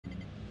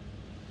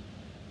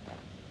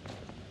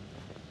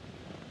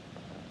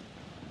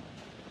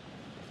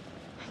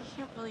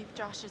can't believe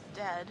Josh is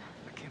dead.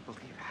 I can't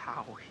believe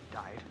how he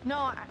died.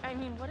 No, I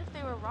mean, what if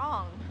they were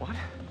wrong? What?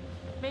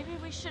 Maybe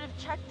we should have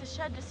checked the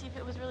shed to see if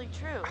it was really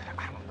true.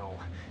 I don't know.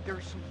 There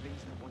are some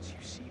things that once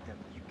you see them,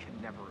 you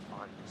can never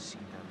unsee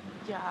them.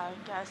 Yeah, I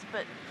guess,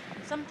 but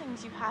some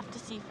things you have to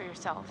see for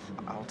yourself.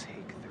 I'll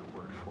take their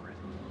word for it.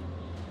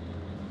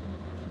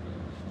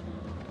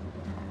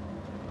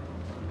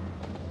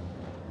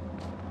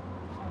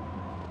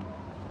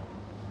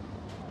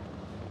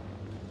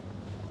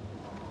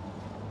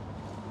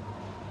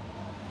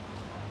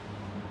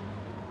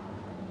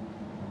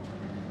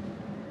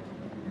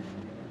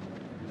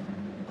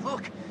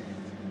 Look!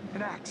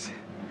 An axe.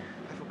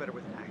 I feel better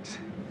with an axe.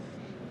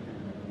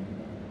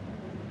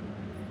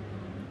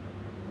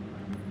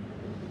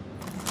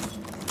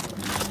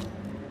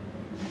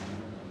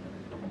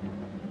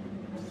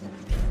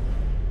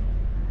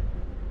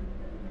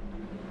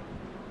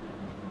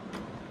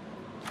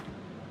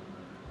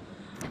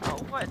 Oh,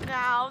 what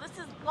now? This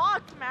is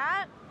locked,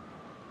 Matt.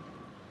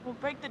 We'll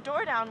break the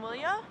door down, will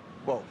ya?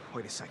 Whoa,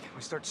 wait a second.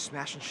 We start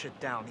smashing shit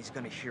down, he's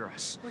gonna hear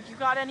us. Well, you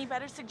got any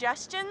better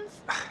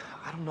suggestions?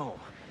 I don't know.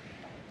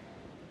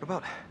 What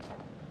about...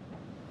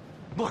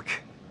 Look!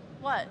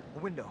 What? A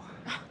window.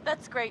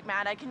 That's great,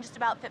 Matt. I can just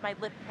about fit my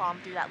lip balm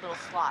through that little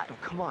slot. No,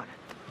 come on.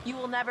 You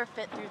will never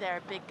fit through there,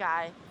 big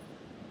guy.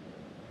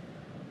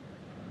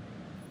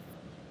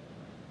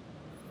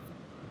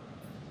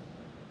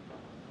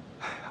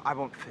 I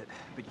won't fit,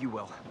 but you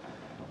will.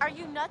 Are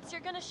you nuts?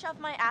 You're gonna shove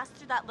my ass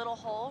through that little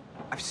hole?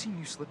 I've seen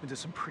you slip into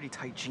some pretty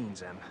tight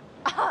jeans, Em.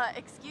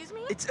 Excuse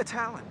me? It's a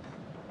talent.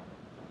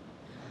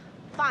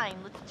 Fine,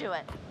 let's do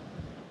it.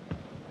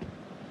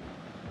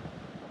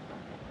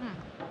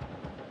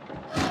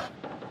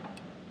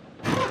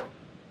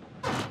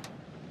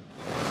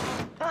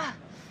 All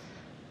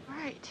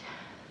right.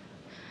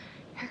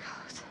 Here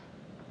goes.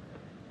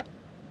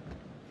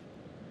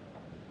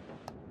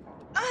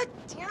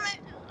 Damn it.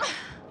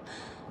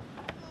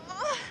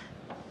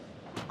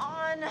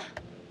 On.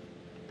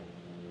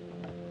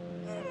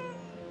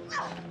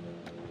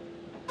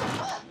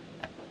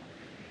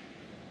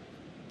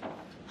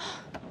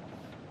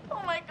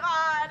 Oh my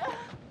God.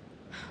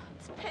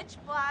 It's pitch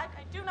black.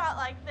 I do not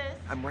like this.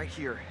 I'm right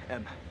here,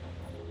 Em.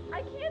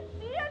 I can't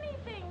see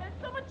anything. There's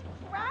so much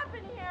crap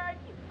in here I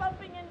keep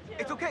bumping into.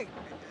 It's okay.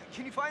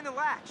 Can you find the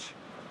latch?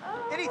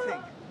 Oh.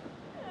 Anything.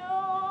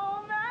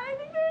 No, Matt, I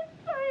think there's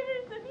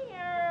spiders in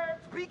here.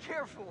 Be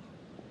careful.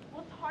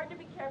 Well, it's hard to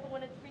be careful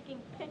when it's freaking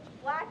pitch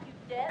black, you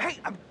dip. Hey,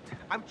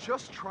 I'm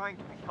just trying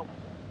to be helpful.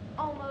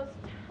 Almost.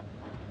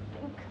 I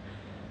think.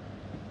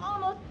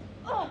 Almost.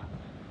 Ugh.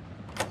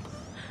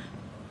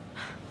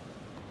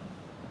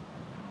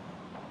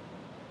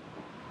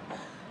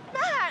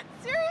 Matt,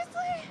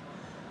 seriously?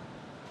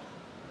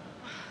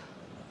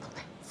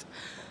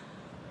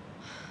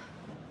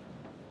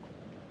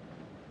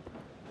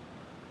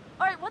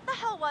 All right, what the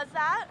hell was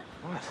that?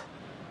 What?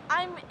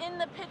 I'm in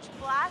the pitch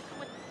black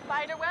with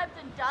spider webs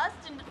and dust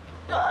and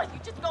you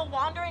just go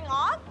wandering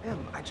off?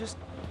 Em, I just...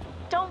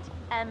 Don't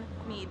M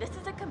me. This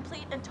is a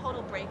complete and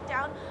total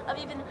breakdown of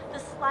even the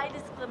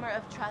slightest glimmer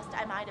of trust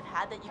I might have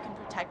had that you can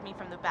protect me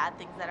from the bad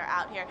things that are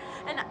out here.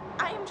 And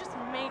I am just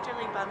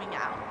majorly bumming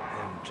out.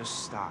 Em,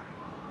 just stop.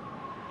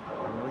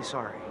 I'm really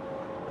sorry.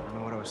 I don't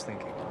know what I was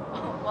thinking.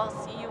 Well,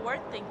 see, you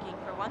weren't thinking,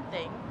 for one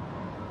thing.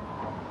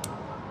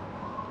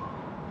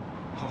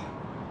 Oh.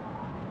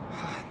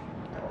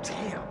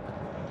 Damn.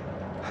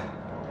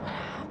 What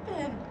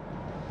happened?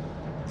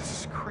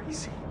 This is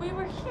crazy. We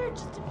were here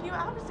just a few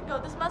hours ago.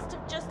 This must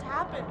have just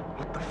happened.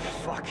 What the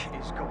fuck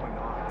is going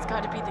on? It's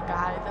got to be the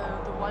guy,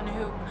 the one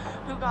who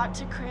got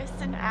to Chris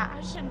and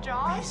Ash and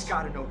Josh. He's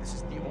got to know this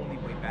is the only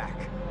way back.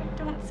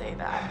 Don't say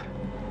that.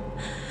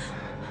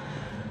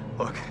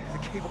 Look, the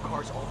cable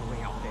car's all the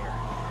way out there.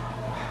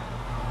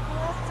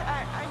 Well,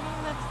 I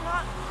mean, that's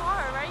not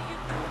far, right? You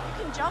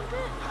can jump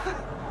it?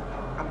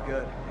 I'm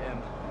good,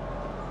 Em.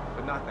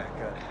 But not that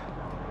good.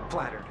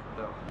 Flattered,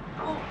 though.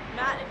 Well,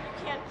 Matt, if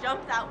you can't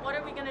jump that, what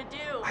are we gonna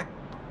do?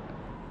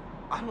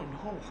 I don't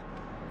know.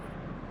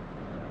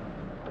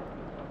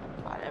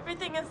 God,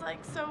 everything is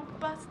like so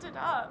busted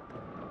up.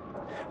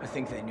 I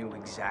think they knew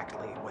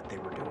exactly what they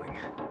were doing.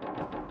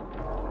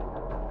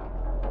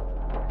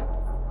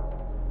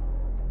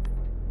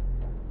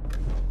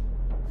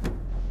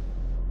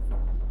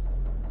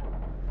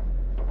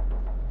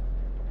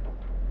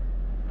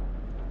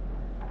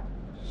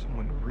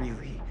 Someone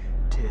really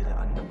did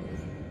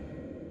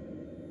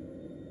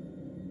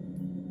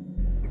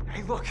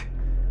Hey, look!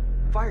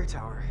 Fire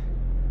tower.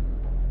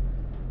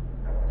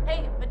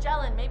 Hey,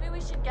 Magellan, maybe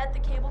we should get the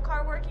cable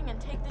car working and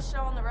take this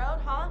show on the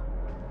road, huh?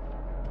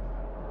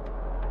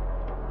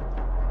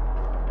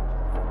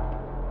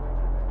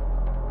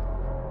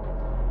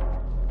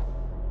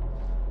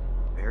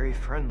 Very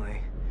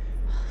friendly.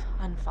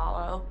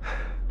 Unfollow.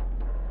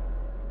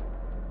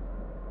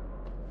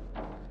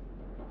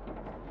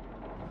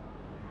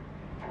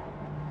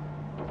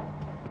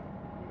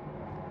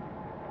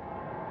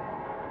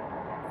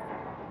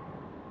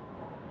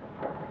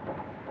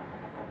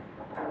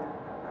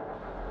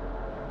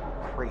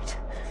 Great.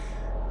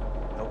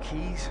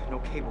 keys, no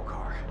cable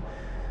car.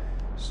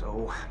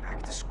 So,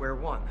 back to square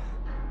one.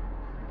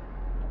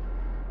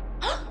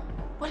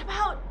 What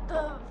about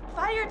the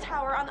fire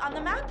tower on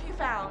the map you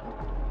found?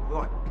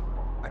 Well,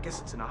 I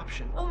guess it's an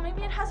option. Oh,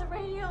 maybe it has a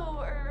radio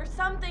or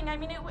something. I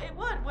mean, it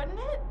would, wouldn't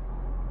it?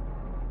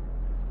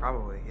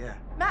 Probably, yeah.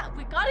 Matt,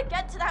 we gotta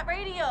get to that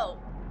radio.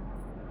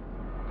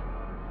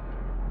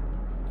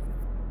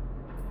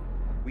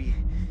 We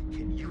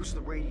can use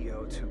the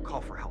radio to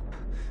call for help.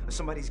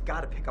 Somebody's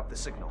gotta pick up the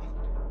signal.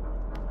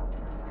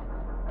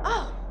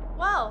 Oh,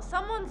 well,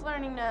 someone's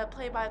learning to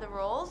play by the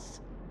rules.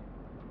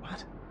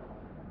 What?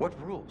 What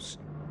rules?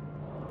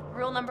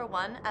 Rule number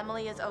 1,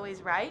 Emily is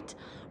always right.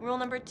 Rule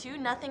number 2,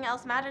 nothing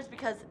else matters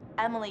because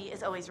Emily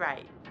is always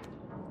right.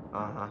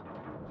 Uh-huh.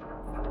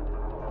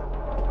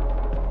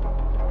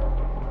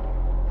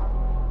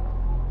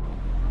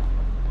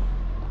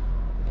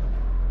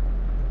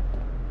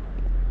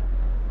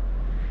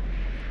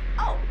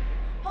 Oh,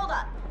 hold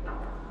up.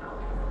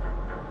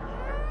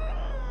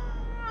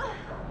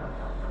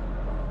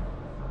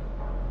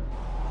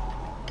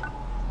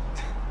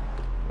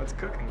 What's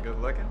cooking?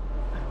 Good looking?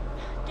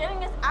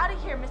 Getting us out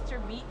of here,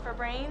 Mr. Meat for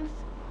Brains.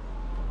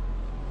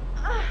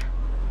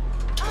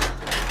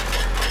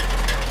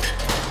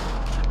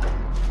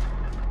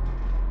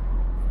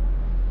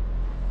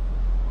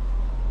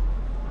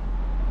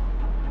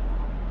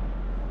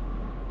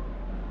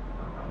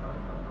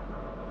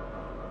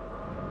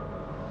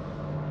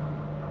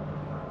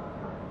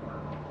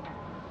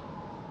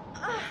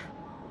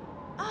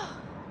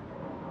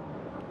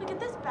 Look at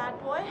this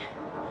bad boy.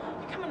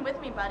 You're coming with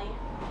me, buddy.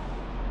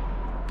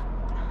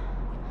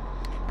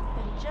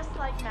 And just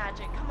like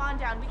magic, come on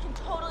down. We can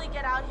totally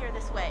get out here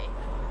this way.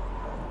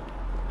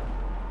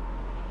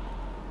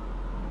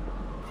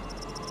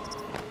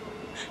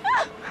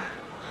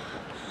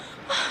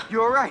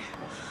 You alright?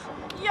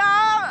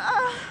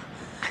 Yeah,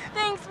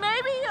 thanks.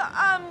 Maybe,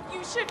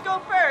 you should go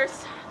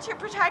first to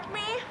protect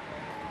me.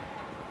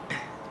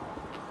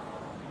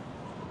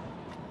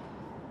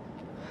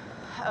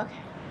 Okay.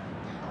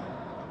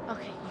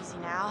 Okay, easy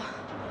now.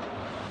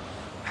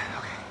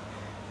 Okay.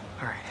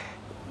 Alright.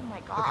 Oh my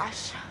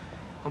gosh.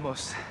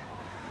 Almost.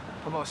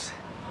 Almost.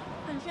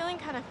 I'm feeling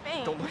kind of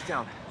faint. Don't look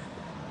down.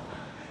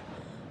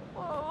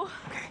 Whoa.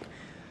 Okay.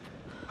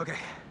 Okay.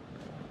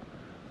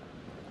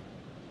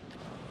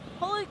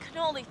 Holy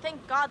cannoli,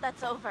 thank God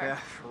that's over. Yeah,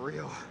 for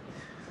real.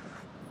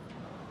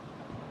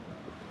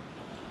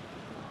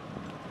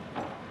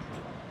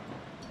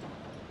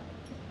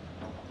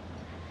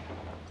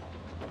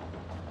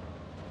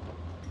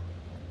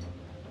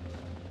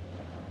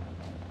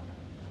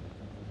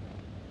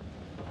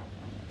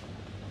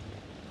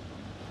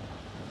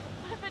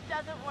 What if it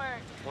doesn't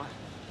work? What?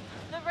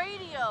 The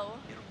radio.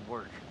 It'll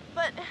work.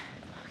 But,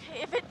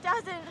 okay, if it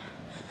doesn't,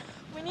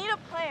 we need a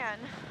plan.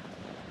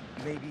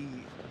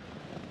 Maybe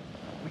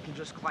we can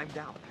just climb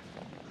down.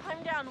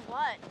 Climb down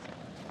what?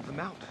 The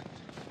mountain.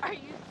 Are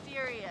you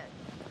serious?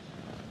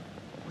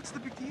 What's the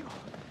big deal?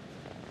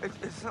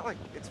 It's not like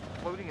it's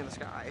floating in the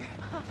sky.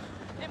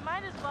 It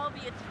might as well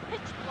be. It's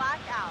pitch black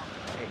out.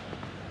 Hey,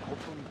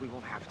 hopefully we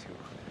won't have to.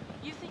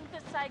 You think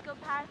the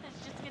psychopath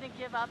is just gonna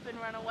give up and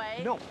run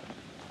away? No.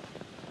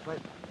 But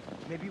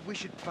maybe we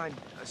should find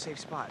a safe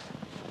spot.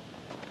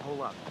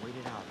 Hole up, wait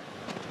it out.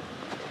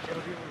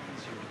 It'll be a little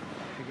easier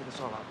to figure this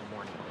all out in the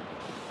morning.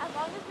 As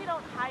long as we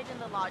don't hide in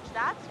the lodge,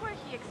 that's where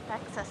he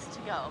expects us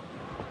to go.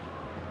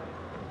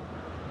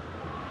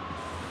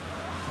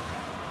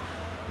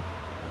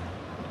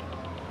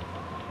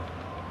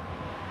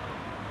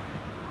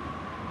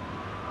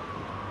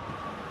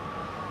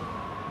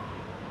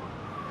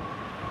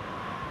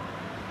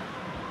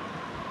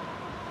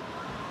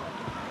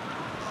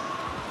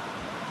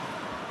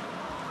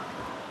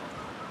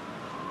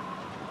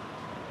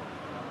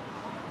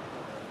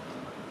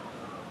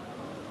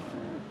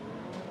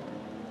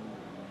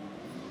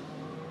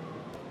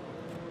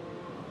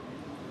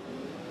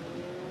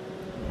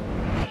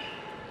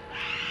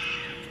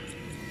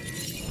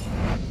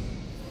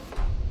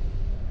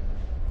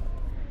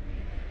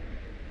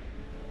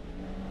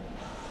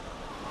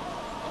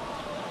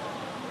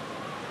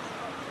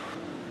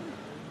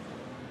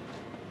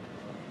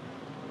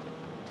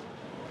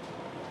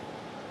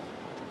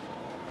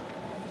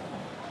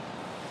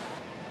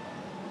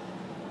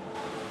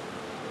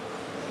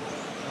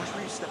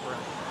 Step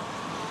around.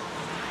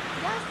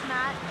 Yes,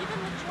 Matt. Given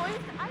the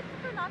choice, I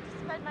prefer not to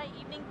spend my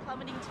evening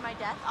plummeting to my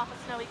death off a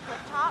snowy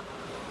cliff top.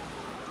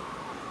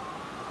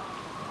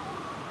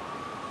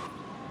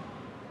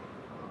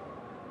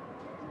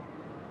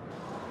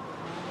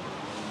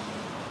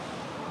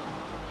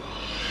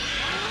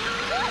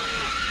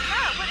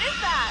 Matt, what is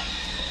that?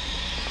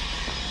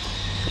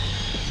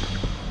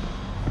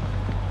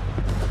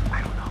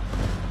 I don't know.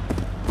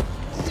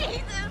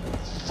 Jesus!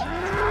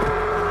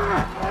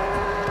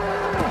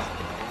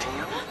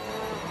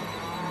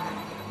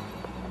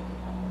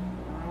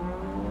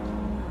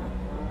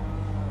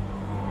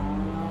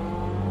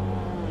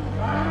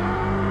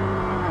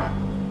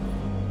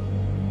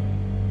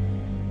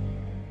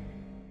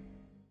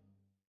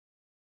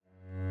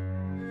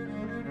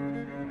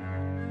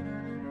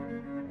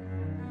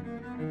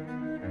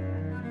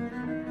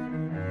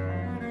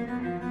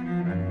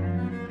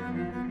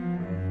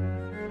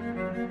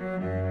 Hello?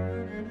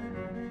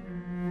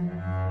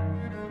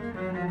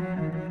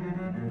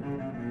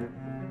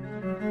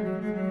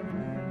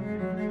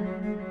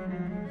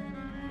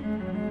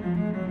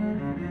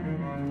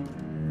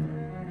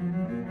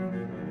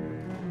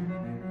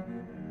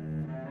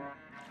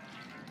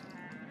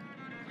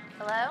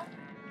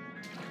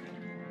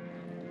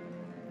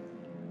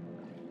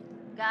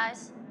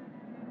 Guys?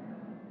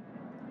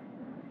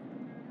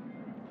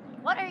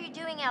 What are you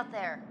doing out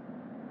there?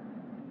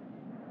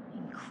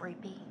 Being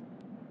creepy?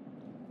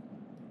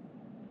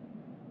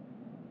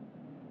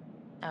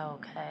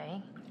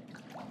 Okay.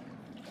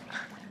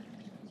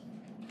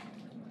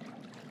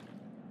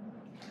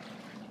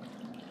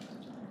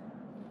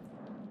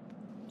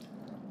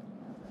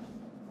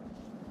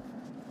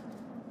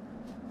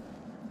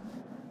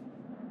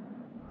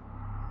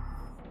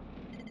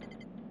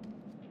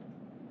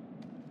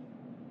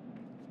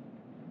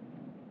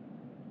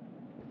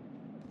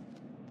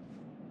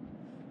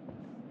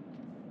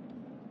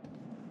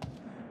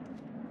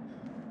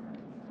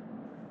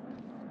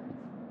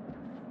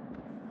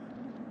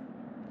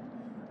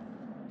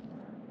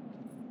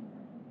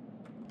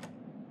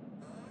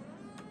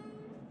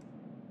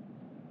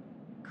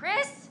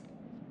 Chris?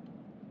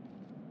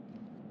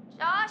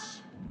 Josh?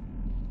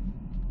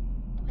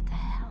 What the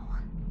hell?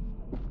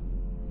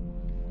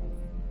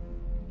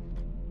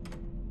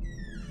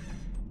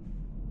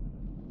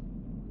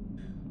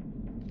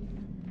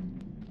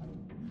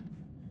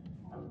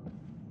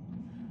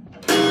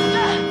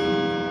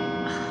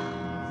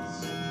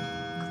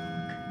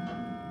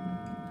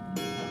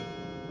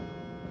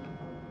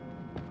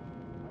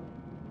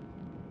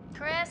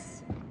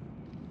 Chris?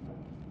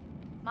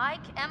 Mike?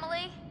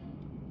 Emily?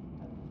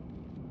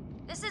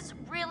 This is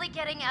really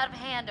getting out of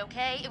hand,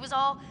 okay? It was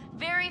all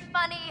very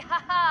funny,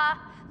 haha.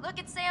 Look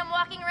at Sam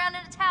walking around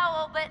in a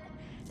towel, but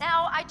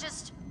now I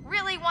just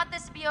really want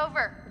this to be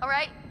over, all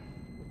right?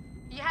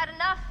 You had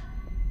enough?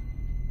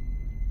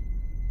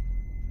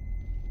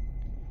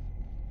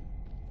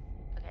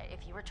 Okay,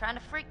 if you were trying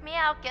to freak me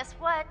out, guess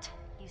what?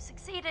 You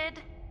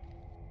succeeded.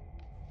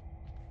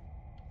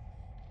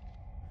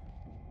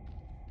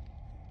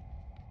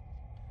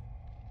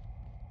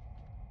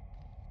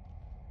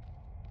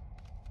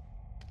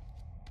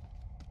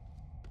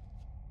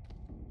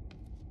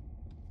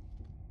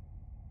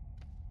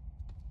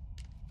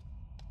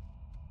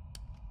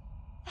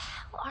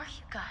 Who are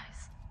you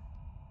guys?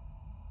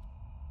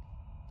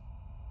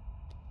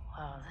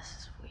 Wow, this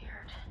is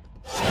weird.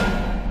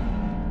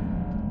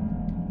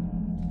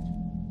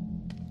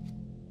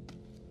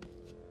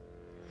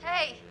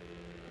 Hey,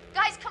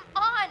 guys, come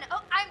on!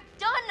 Oh, I'm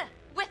done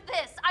with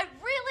this! I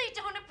really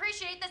don't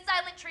appreciate the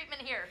silent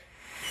treatment here.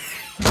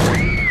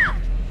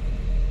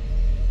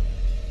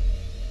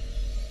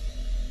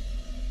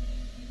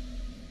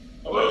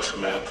 Hello,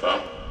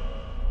 Samantha.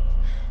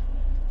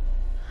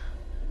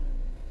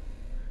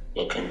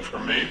 Looking for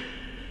me?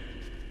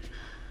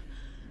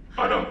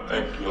 I don't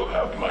think you'll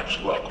have much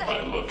luck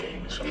by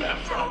looking,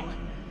 Samantha.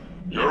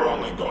 You're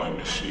only going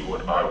to see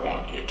what I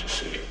want you to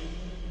see.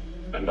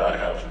 And I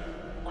have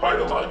quite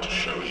a lot to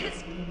show you.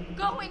 What's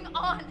going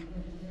on?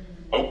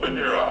 Open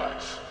your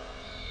eyes.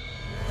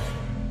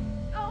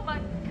 Oh my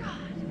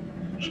god.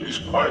 She's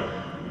quite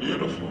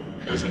beautiful,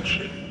 isn't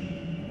she?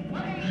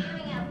 What are you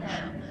doing out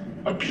there?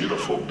 A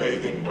beautiful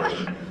bathing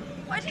bird.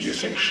 What Do you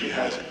think she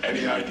has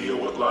any idea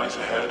what lies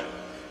ahead?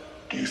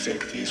 Do you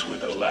think these were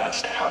the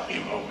last happy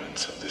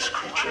moments of this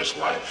creature's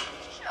life?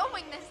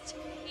 Showing this to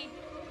me.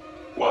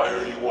 Why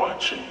are you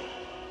watching?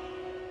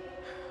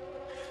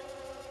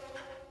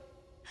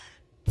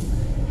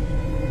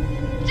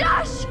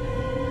 Josh!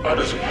 How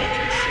does it make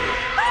you feel?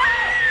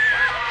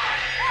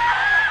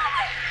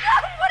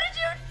 God, what did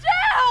you do?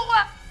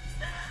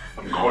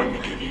 I'm going to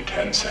give you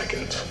 10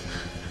 seconds.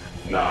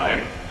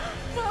 9,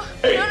 No,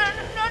 8,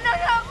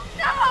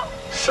 no.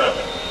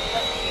 7.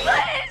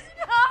 Please,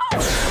 no.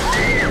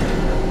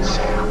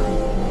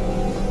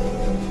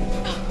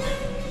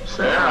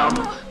 Sam?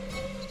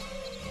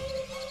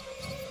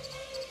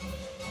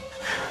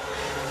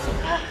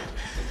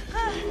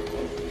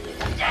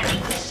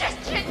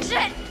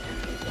 Shit.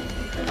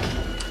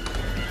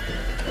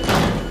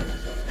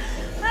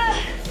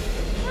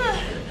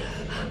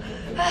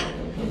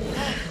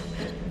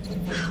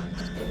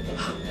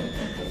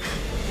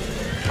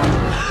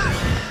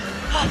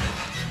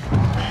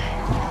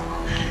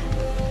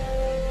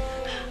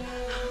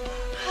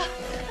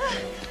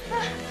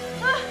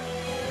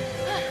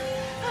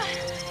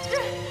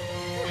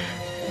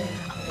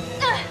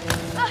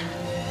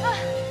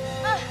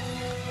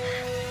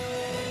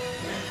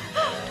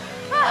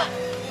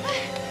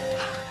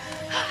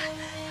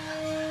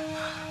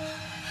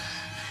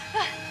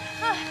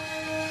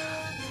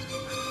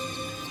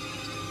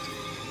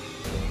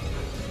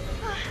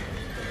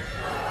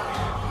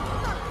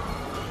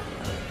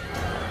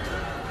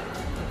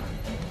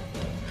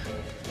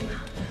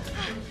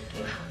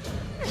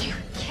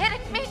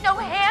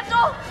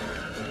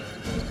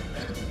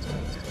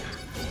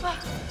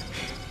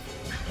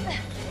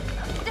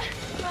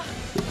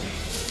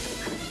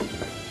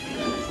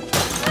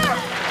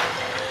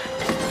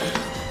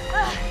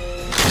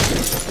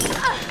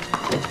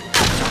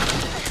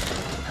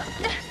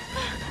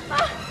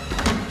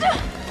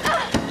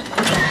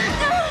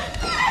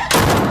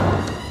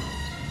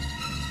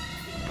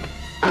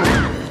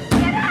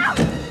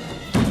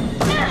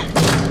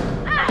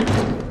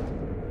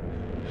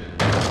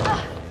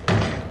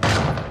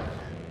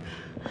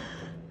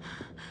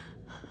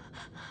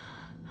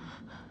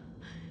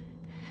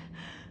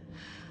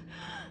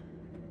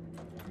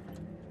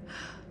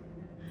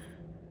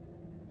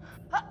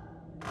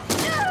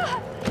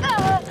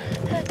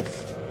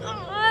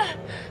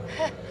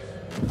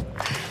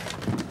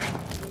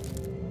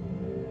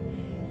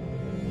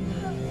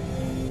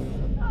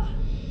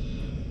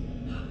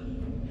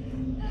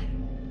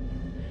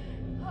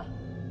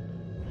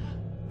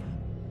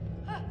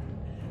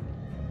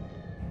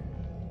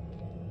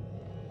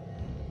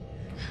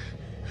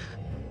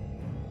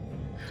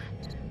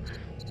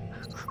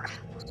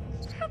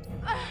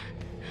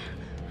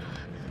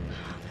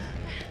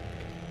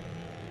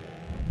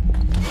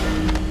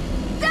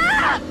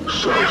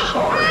 So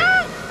sorry.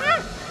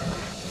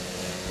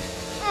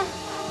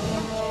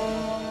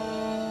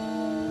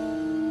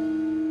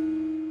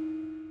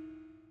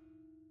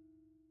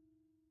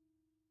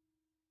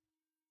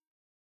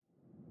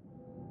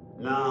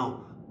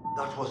 Now,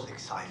 that was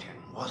exciting,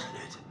 wasn't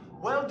it?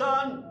 Well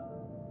done.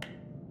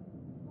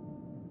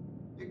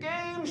 The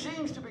game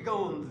seems to be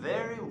going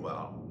very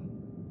well.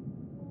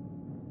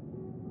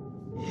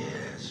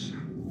 Yes,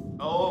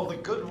 all the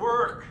good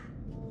work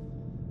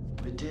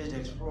we did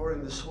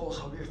exploring the source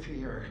of your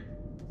fear.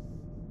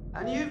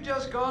 And you've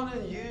just gone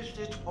and used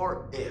it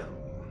for ill.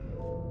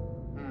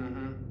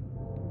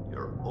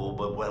 Your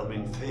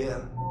overwhelming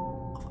fear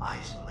of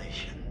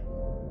isolation.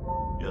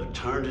 You have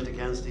turned it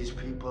against these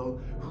people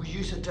who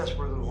you so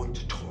desperately want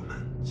to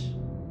torment.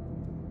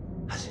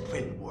 Has it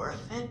been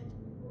worth it?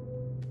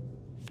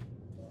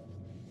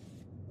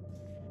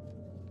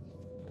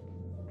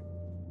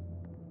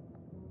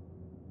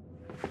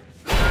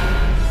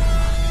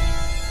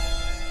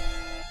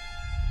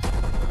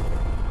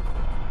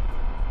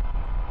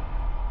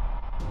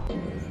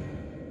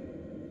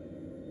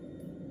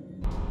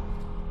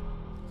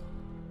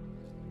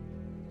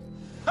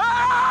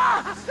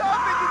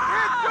 Stop it! You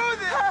can't do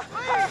this!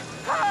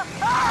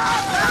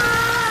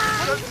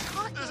 What are you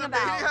talking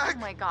about? Oh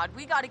my god,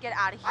 we gotta get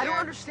out of here. I don't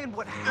understand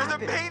what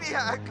happened. There's a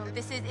maniac! Oh,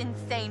 this is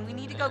insane. We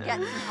need to go get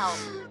some help.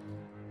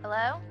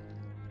 Hello?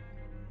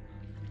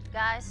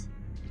 Guys?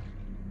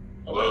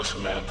 Hello,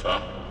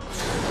 Samantha.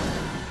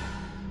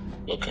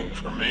 Looking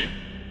for me?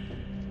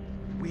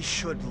 We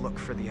should look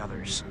for the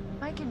others.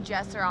 Mike and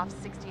Jess are off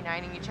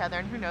 69ing each other,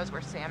 and who knows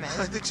where Sam I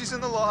is. think she's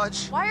in the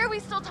lodge. Why are we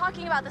still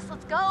talking about this?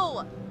 Let's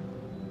go!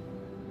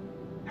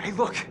 Hey,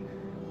 look!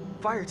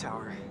 Fire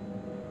tower.